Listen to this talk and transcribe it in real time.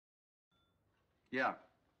Yeah.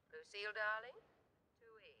 Lucille, darling?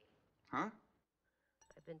 2E. Huh?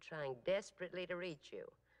 I've been trying desperately to reach you.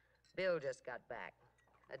 Bill just got back.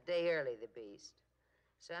 A day early, the beast.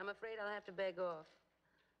 So I'm afraid I'll have to beg off.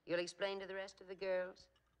 You'll explain to the rest of the girls?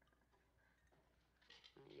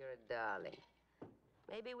 You're a darling.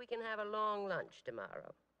 Maybe we can have a long lunch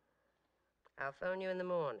tomorrow. I'll phone you in the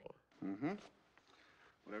morning. Mm-hmm.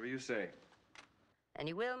 Whatever you say. And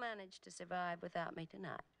you will manage to survive without me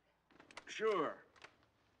tonight. Sure.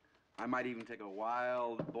 I might even take a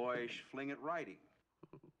wild, boyish fling at writing.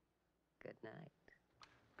 Good night.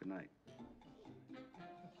 Good night.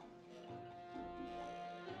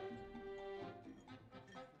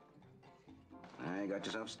 You got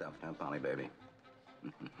yourself stuffed, huh, Polly, baby?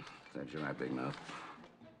 Since you're right, big mouth.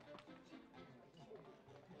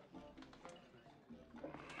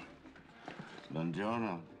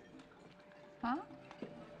 Buongiorno. Huh?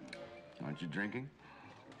 Aren't you drinking?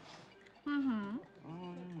 Mm-hmm.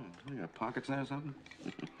 Oh, yeah. You got pockets there or something?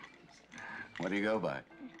 What do you go by?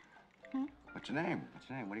 Hmm? What's your name? What's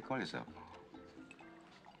your name? What do you call yourself?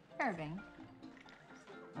 Irving.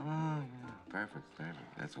 Oh, yeah. Perfect,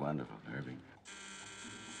 perfect. That's wonderful, Irving.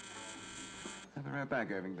 I'll be right back,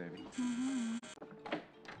 Irving, baby. Mm-hmm.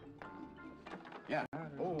 Yeah.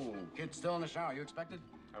 Oh, kid's still in the shower. You expected?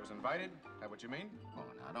 I was invited? That what you mean? Oh,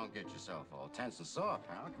 now, don't get yourself all tense and sore,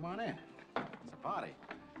 pal. Come on in. It's a party.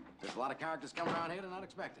 There's a lot of characters coming around here that are not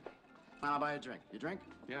expected. I'll buy you a drink. You drink?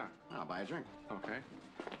 Yeah. I'll buy you a drink. Okay.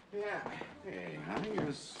 Yeah. Hey, honey, you're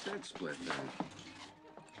a dead split there.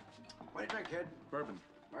 What do you drink, kid? Bourbon.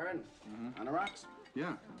 Bourbon? Mm-hmm. On the rocks?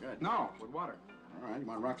 Yeah. Good. No, with water. All right, you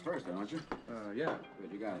want rocks first, don't you? Yeah.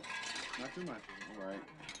 Good, you got it. Not too much. All right.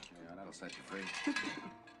 Yeah, that'll set you free. You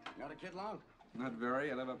got a kid long? Not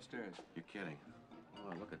very. I live upstairs. You're kidding.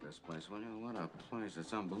 Oh, look at this place, will you? What a place.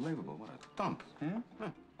 It's unbelievable. What a thump. Hmm?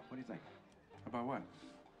 Huh. What do you think? About what?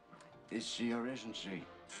 Is she or isn't she? Wait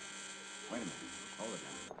a minute. Hold it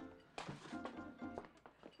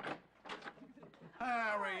now.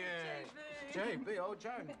 Harriet! JB, old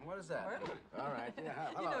John. What is that? All right. Yeah,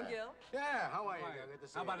 hello. You know Gil. Yeah, how are you, Gil? Good to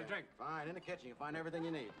see you. How about a again. drink? Fine, in the kitchen. You find everything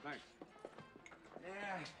you need. Thanks.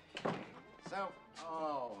 Yeah. So,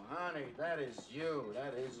 oh, honey, that is you.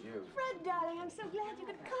 That is you. Fred, darling, I'm so glad you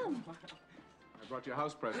could come. I brought you a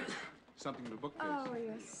house present. Something in the bookcase. Oh,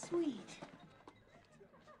 you're sweet.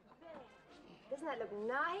 Doesn't that look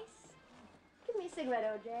nice? Give me a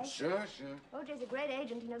cigarette, O.J. Sure, sure. O.J.'s a great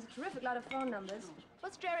agent. He knows a terrific lot of phone numbers.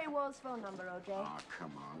 What's Jerry Wall's phone number, O.J.? Oh,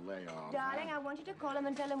 come on, lay off. Darling, I want you to call him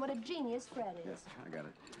and tell him what a genius Fred is. Yes, I got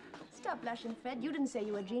it. Stop blushing, Fred. You didn't say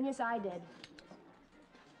you were a genius. I did.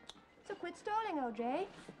 So quit stalling, O.J.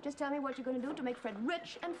 Just tell me what you're going to do to make Fred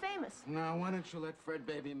rich and famous. Now, why don't you let Fred,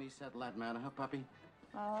 baby, and me settle that matter, huh, puppy?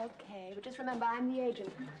 Okay, but just remember, I'm the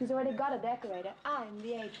agent. He's already got a decorator. I'm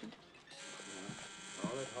the agent.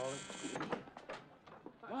 Hold it, hold it.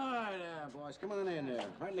 All right, there, boys. Come on in there.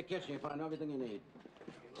 Right in the kitchen, you find everything you need.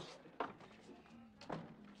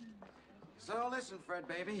 So, listen, Fred,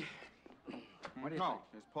 baby. What do you No, think?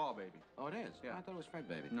 it's Paul, baby. Oh, it is? Yeah. I thought it was Fred,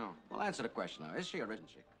 baby. No. Well, answer the question now. Is she or isn't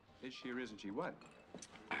she? Is she or isn't she what?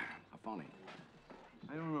 A phony.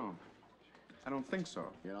 I don't know. I don't think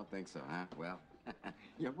so. You don't think so, huh? Well,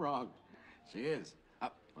 you're wrong. She is.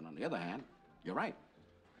 But on the other hand, you're right.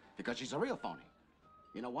 Because she's a real phony.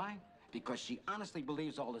 You know why? Because she honestly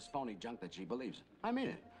believes all this phony junk that she believes. I mean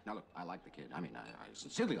it. Now, look, I like the kid. I mean, I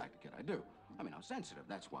sincerely like the kid. I do. I mean, I'm sensitive.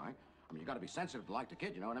 That's why. I mean, you got to be sensitive to like the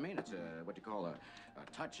kid. You know what I mean? It's what you call a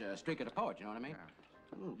touch, streak of the poet. You know what I mean?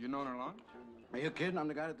 Yeah. You known her long? Are you kidding? I'm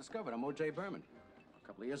the guy that discovered. I'm O.J. Berman. A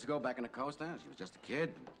couple of years ago, back in the coast, she was just a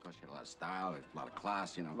kid. Of course, she had a lot of style, a lot of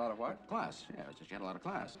class, you know. A lot of what? Class, yeah. She had a lot of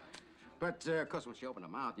class. But, of course, when she opened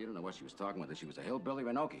her mouth, you didn't know what she was talking with. She was a hillbilly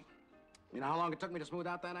Renoki. You know how long it took me to smooth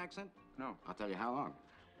out that accent? No. I'll tell you how long.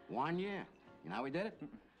 1 year. You know how we did it?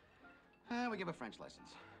 We give her French lessons.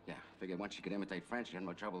 Yeah, figured once she could imitate French, she had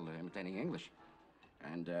no trouble imitating English.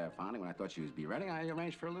 And finally, when I thought she was be ready, I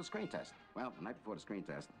arranged for a little screen test. Well, the night before the screen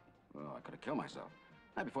test, I could have killed myself.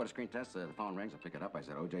 The night before the screen test, the phone rings. I pick it up. I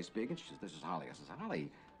said, O.J. speaking. She says, this is Holly. I says,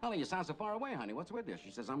 Holly, you sound so far away, honey. What's with you? She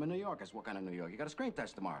says, I'm in New York. I said, what kind of New York? You got a screen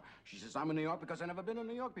test tomorrow. She says, I'm in New York because I've never been to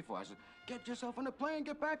New York before. I said, get yourself on the plane,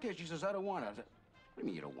 get back here. She says, I don't want it. I said, what do you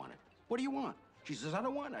mean you don't want it? What do you want? She says, I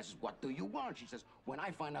don't want it. I says, what do you want? She says, when I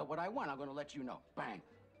find out what I want, I'm going to let you know. Bang.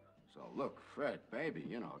 So, look, Fred, baby,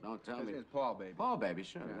 you know, don't tell me. It's Paul, baby. Paul, baby,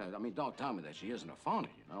 sure. Yeah. I mean, don't tell me that she isn't a phony,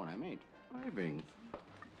 you know what I mean? Irving.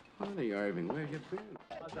 Honey, Irving, where you been?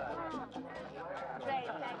 Great,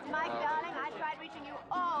 thanks. Mike, darling, I tried reaching you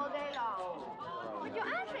all day long. But your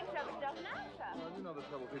answering service doesn't answer. Well, you know the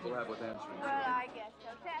trouble people have with answering. Well, I guess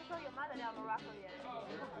so. Say, I saw your mother, now. Morocco yet.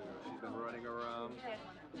 She's been running around. Yes.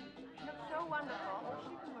 She looks so wonderful.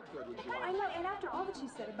 Oh, I know, and after all that she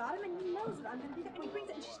said about him, and he knows that I'm going to be there, and he brings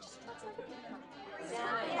it, and she just talks like a...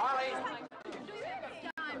 Molly!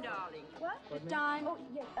 Time, darling. What? The time? Oh,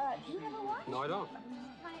 yes. Do you have a watch? No, I don't.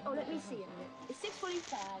 Honey, oh, let me see it. It's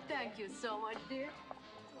 6:45. Thank you so much, dear.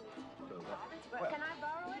 Well, can I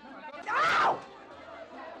borrow it? Ow!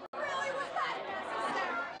 Really? Was that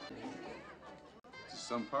necessary? This is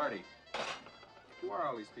some party. Who are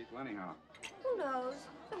all these people anyhow? Who knows?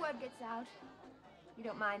 The word gets out. You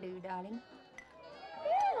don't mind, do you, darling?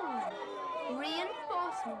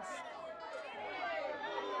 Reinforcements.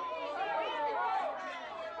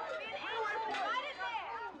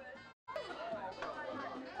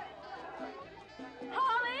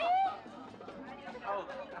 Holly! Oh.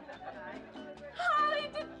 Holly,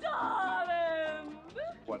 darling!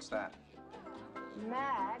 What's that?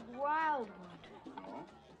 Mag Wildwood. Oh?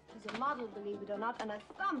 She's a model, believe it or not, and a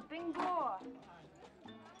thumping bore.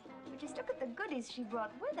 But just look at the goodies she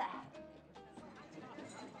brought with her.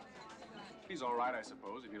 He's all right, I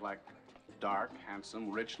suppose, if you like dark, handsome,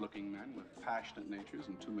 rich-looking men with passionate natures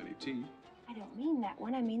and too many teeth. I don't mean that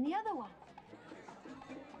one, I mean the other one.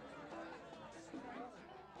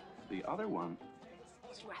 The other one?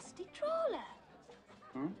 It's Rusty Trawler.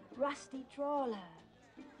 Hmm? Rusty Trawler.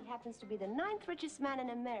 He happens to be the 9th richest man in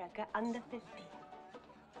America under 50.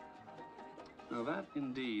 Now, that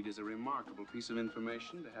indeed is a remarkable piece of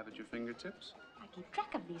information to have at your fingertips. I keep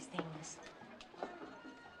track of these things.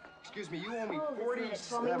 Excuse me, you owe me Hold this 40 minute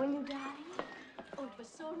for me, will you, darling? Oh, it was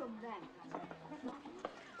so romantic.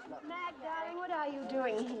 Mag, darling, what are you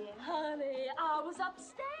doing here? Honey, I was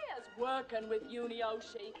upstairs working with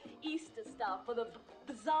Unioshi Easter stuff for the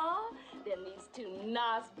bazaar. Then these two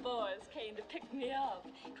nice boys came to pick me up.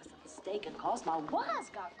 It was a mistake, of course. My wires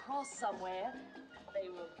got crossed somewhere. They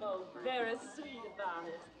were both very sweet about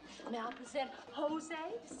it. May I present Jose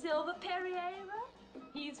Silva Pereira?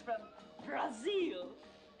 He's from Brazil.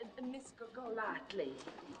 Miss Golightly.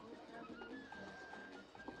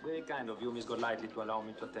 Very kind of you, Miss Golightly, to allow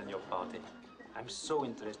me to attend your party. I'm so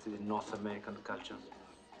interested in North American culture.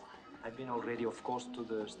 I've been already, of course, to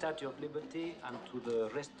the Statue of Liberty and to the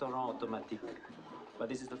Restaurant Automatique. But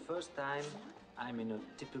this is the first time I'm in a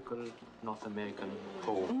typical North American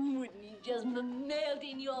home. Wouldn't you just melt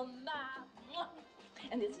in your mouth?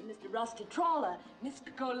 And this is Mr. Rusty Trawler, Miss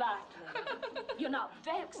Golightly. You're not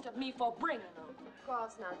vexed at me for bringing them. Of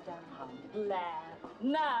course not, darling. I'm glad.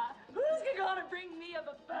 Now, who's gonna bring me a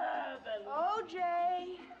bourbon?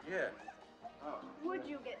 OJ, Yeah. Oh. would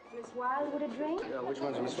you get Miss Wildwood a drink? Yeah, which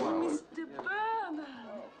one's Miss Wildwood? Mr. Berman.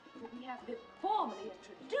 We have been formally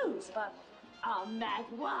introduced, but I'm Mag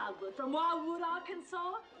Wildwood from Wildwood,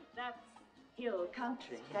 Arkansas. That's hill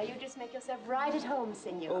country. Now you just make yourself right at home,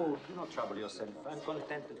 senor. Oh, do not trouble yourself. I'm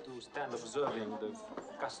contented to stand observing the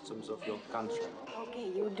customs of your country.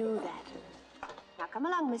 Okay, you do that. Now come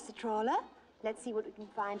along, Mr. Trawler. Let's see what we can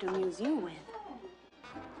find to amuse you with.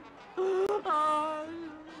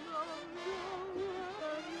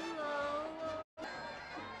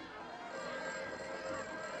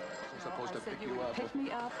 Supposed to I said pick you you would up. pick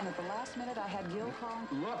me up, and at the last minute I had Gil call.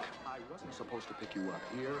 Look, I wasn't supposed to pick you up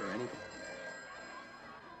here or anything.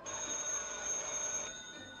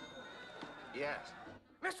 Yes.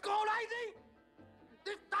 Miss Golightly,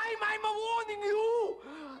 this time I'm warning you.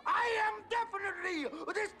 I am definitely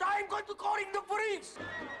this time going to call in the police.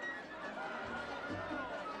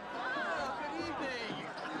 Good evening.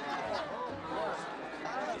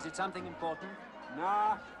 Is it something important?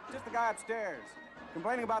 Nah, just the guy upstairs,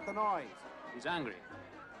 complaining about the noise. He's angry.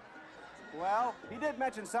 Well, he did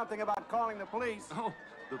mention something about calling the police. Oh,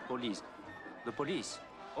 the police. The police.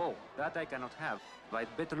 Oh, that I cannot have.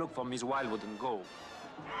 I'd better look for Miss Wildwood and go.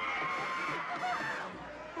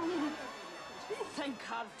 You think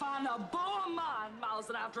I'd find a bow of mine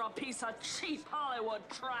mousing after a piece of cheap Hollywood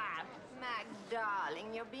crap? Mag,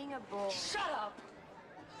 darling, you're being a bore. Shut up!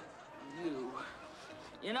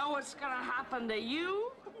 You know what's gonna happen to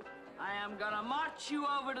you? I am gonna march you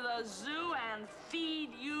over to the zoo and feed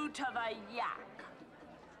you to the yak.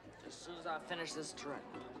 As soon as I finish this drink.